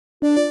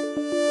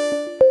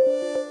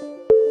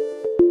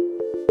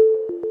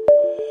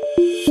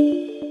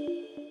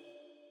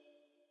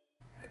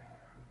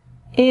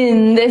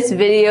In this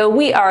video,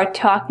 we are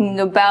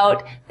talking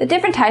about the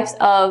different types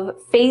of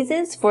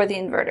phases for the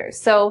inverters.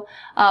 So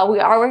we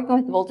are working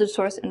with voltage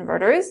source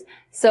inverters.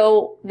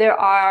 So there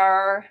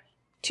are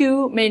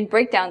two main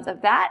breakdowns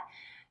of that.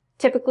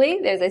 Typically,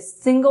 there's a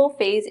single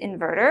phase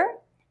inverter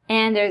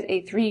and there's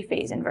a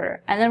three-phase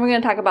inverter. And then we're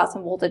going to talk about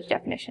some voltage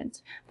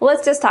definitions. But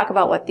let's just talk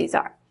about what these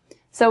are.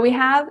 So we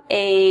have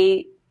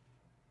a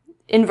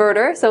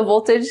inverter, so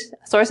voltage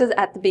sources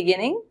at the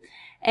beginning.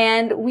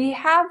 And we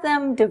have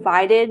them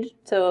divided,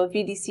 so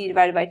VDC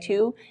divided by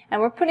 2,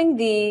 and we're putting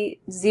the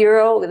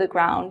zero, the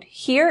ground,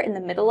 here in the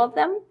middle of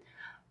them.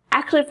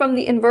 Actually, from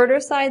the inverter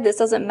side, this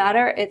doesn't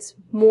matter. It's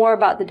more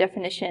about the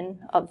definition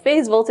of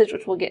phase voltage,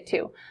 which we'll get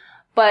to.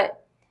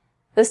 But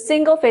the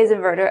single phase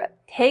inverter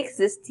takes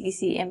this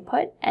DC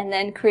input and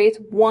then creates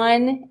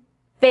one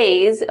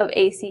phase of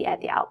AC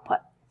at the output.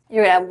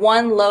 You're going to have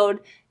one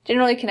load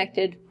generally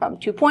connected from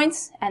 2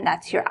 points, and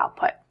that's your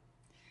output.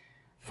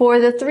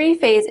 For the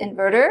three-phase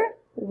inverter,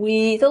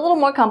 it's a little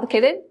more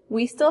complicated.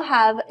 We still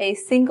have a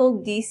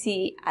single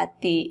DC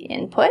at the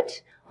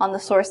input on the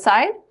source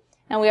side,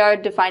 and we are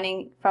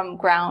defining from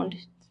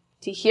ground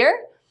to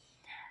here.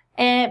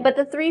 But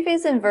the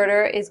three-phase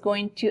inverter is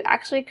going to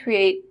actually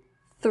create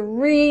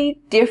 3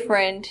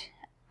 different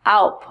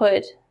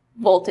output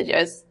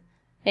voltages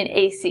in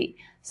AC.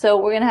 So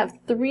we're going to have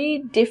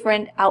 3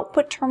 different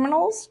output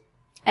terminals.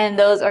 And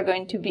those are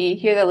going to be,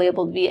 here they're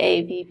labeled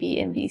VA,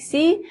 VB, and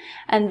VC.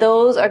 And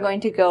those are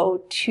going to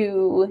go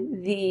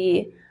to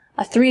the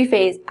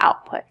three-phase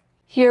output.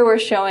 Here we're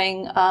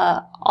showing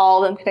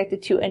all of them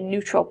connected to a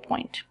neutral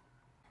point.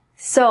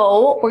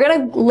 So we're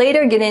going to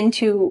later get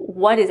into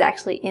what is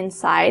actually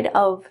inside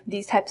of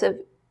these types of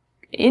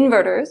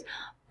inverters.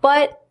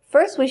 But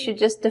first we should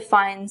just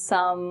define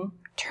some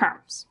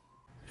terms.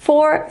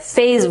 For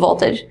phase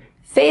voltage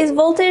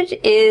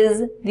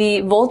is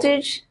the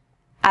voltage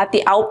at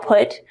the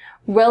output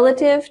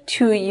relative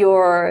to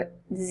your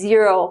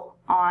zero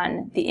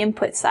on the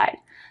input side.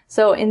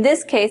 So in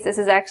this case, this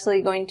is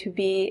actually going to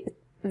be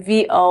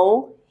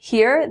VO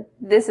here.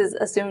 This is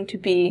assumed to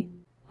be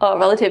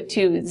relative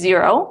to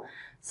 0.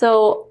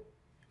 So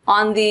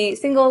on the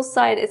single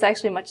side, it's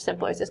actually much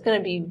simpler. It's just going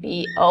to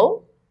be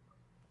VO.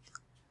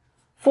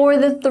 For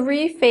the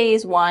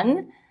three-phase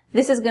one,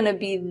 this is going to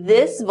be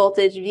this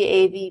voltage,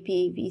 VA,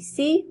 VB,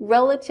 VC,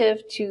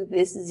 relative to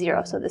this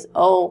 0. So this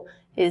O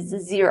is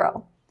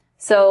 0.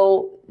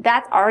 So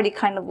that's already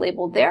kind of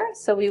labeled there.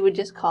 So we would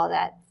just call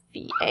that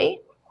VA,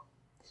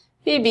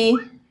 VB,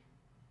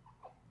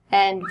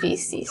 and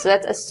VC. So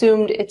that's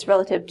assumed it's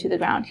relative to the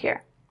ground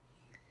here.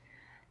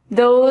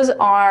 Those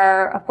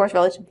are, of course,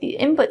 relative to the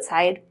input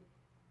side.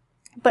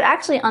 But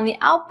actually on the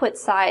output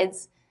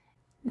sides,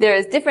 there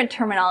is different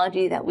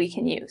terminology that we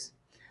can use.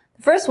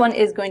 The first one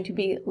is going to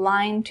be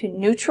line to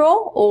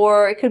neutral,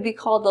 or it could be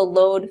called the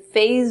load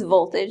phase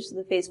voltage,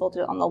 the phase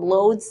voltage on the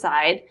load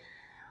side.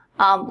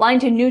 Line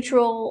to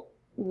neutral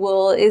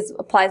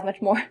applies much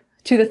more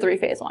to the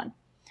three-phase one.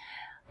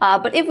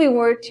 But if we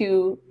were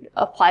to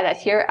apply that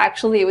here,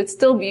 actually it would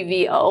still be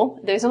VO.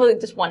 There's only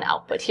just one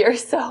output here,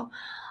 so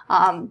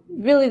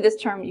really this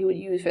term you would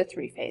use for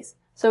three-phase.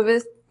 So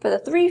for the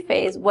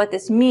three-phase, what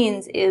this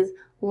means is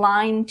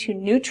line to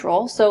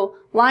neutral. So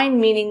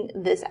line meaning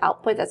this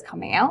output that's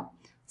coming out.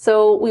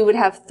 So we would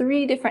have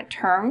 3 different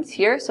terms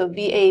here. So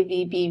VA,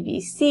 VB,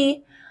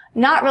 VC.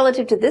 Not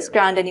relative to this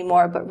ground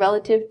anymore, but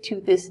relative to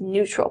this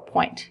neutral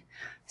point.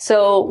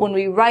 So when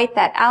we write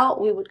that out,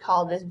 we would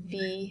call this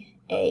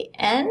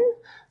VAN.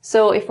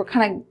 So if we're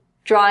kind of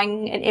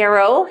drawing an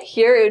arrow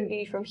here, it would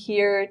be from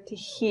here to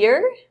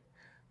here.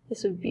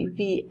 This would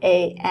be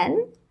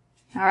VAN.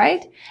 All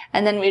right.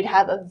 And then we'd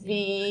have a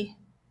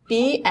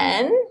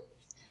VBN.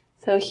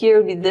 So here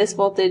would be this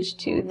voltage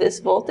to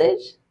this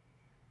voltage,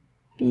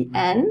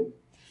 BN.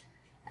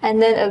 And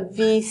then a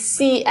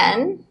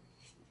VCN.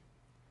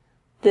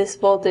 This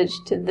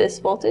voltage to this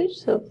voltage,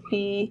 so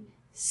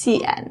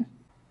VCN.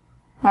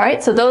 All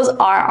right, so those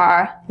are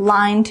our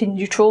line to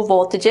neutral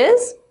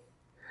voltages.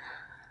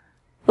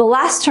 The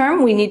last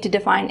term we need to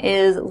define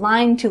is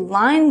line to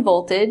line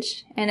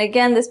voltage. And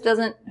again, this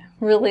doesn't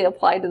really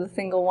apply to the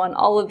single one.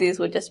 All of these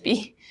would just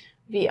be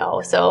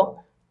VO. So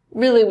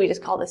really we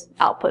just call this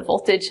output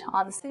voltage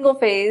on the single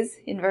phase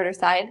inverter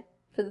side.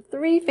 For the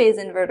three-phase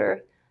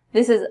inverter,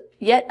 this is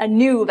yet a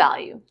new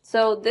value.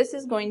 So this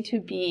is going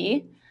to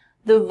be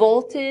the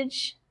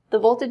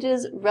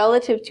voltages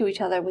relative to each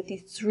other with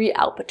these 3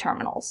 output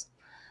terminals.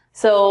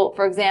 So,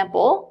 for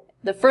example,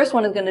 the first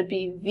one is going to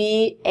be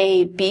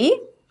VAB.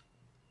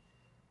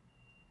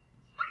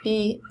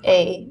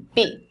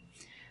 VAB.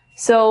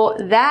 So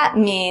that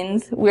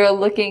means we're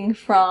looking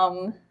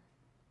from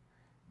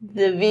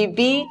the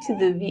VB to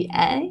the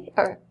VA,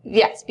 or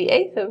yes,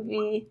 VA, so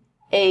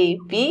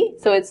VAB.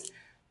 So it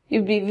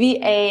would be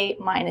VA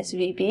minus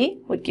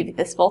VB would give you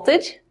this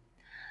voltage.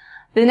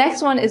 The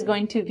next one is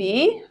going to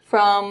be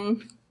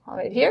from,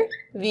 right here,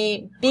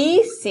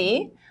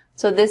 VBC.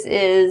 So this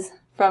is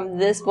from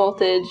this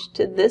voltage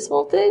to this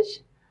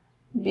voltage.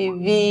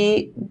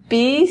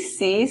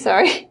 VBC,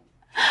 sorry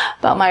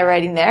about my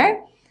writing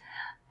there.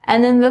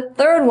 And then the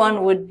third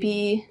one would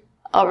be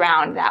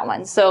around that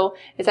one. So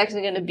it's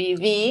actually going to be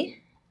V,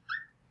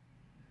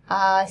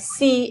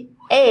 C,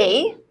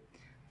 A.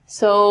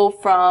 So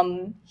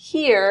from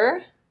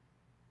here,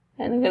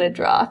 and I'm going to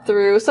draw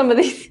through some of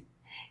these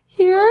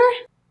here,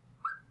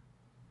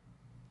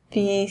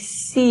 V,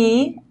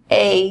 C,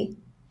 A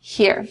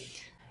here.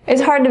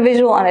 It's hard to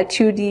visual on a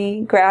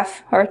 2D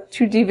graph or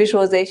 2D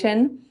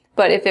visualization,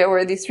 but if there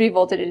were these three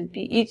voltages, it would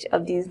be each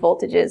of these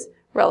voltages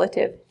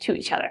relative to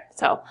each other.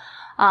 So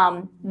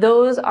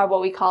those are what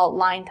we call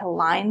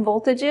line-to-line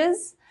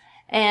voltages.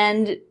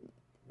 And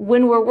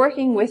when we're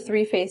working with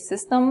three-phase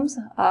systems,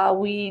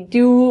 we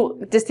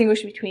do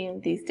distinguish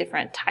between these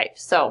different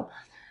types. So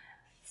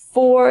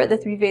for the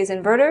three-phase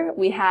inverter,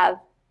 we have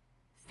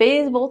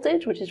phase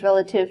voltage, which is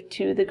relative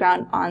to the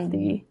ground on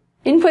the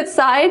input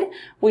side.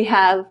 We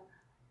have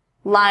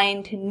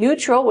line to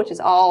neutral, which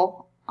is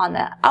all on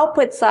the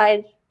output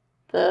side,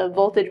 the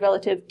voltage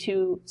relative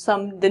to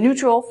the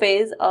neutral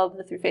phase of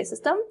the three-phase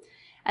system.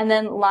 And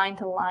then line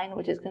to line,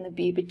 which is going to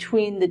be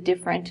between the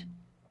different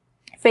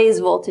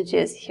phase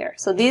voltages here.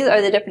 So these are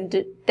the different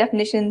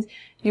definitions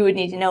you would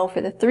need to know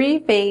for the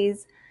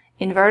three-phase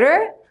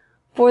inverter.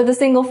 For the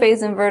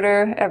single-phase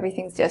inverter,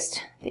 everything's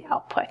just the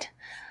output,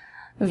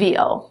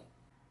 VO.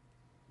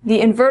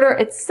 The inverter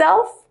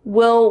itself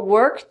will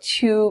work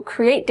to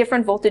create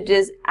different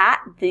voltages at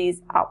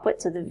these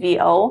outputs, so the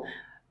VO,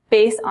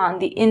 based on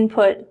the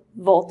input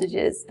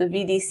voltages, the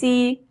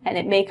VDC, and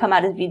it may come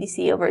out as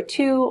VDC over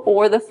 2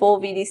 or the full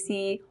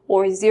VDC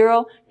or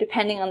 0,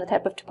 depending on the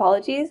type of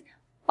topologies.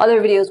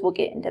 Other videos will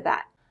get into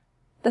that.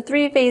 The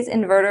three-phase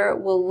inverter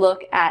will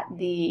look at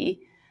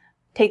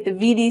take the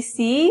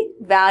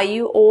VDC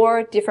value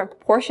or different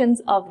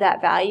proportions of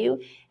that value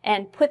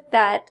and put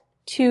that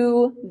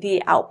to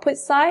the output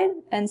side.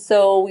 And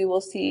so we will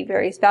see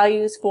various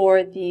values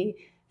for the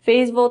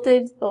phase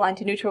voltage, the line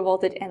to neutral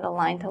voltage, and the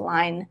line to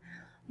line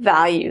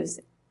values.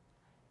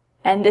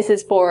 And this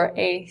is for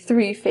a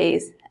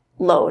three-phase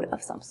load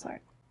of some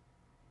sort.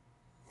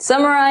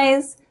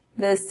 Summarize,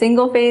 the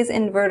single-phase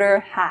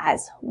inverter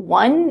has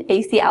one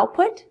AC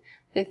output.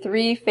 The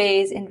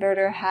three-phase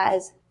inverter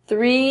has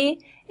 3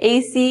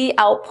 AC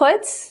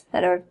outputs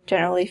that are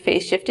generally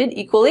phase shifted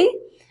equally.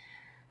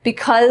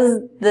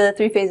 Because the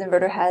three-phase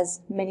inverter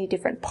has many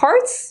different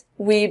parts,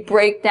 we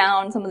break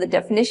down some of the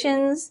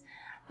definitions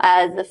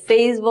as the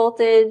phase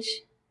voltage,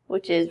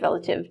 which is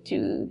relative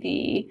to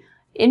the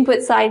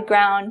input side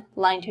ground,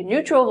 line to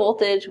neutral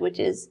voltage, which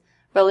is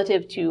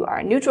relative to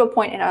our neutral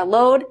point in our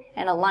load,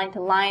 and a line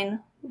to line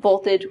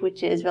voltage,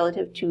 which is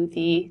relative to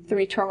the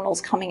 3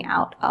 terminals coming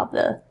out of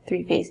the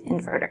three-phase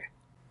inverter.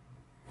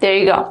 There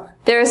you go.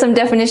 There are some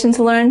definitions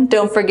to learn.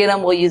 Don't forget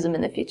them. We'll use them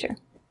in the future.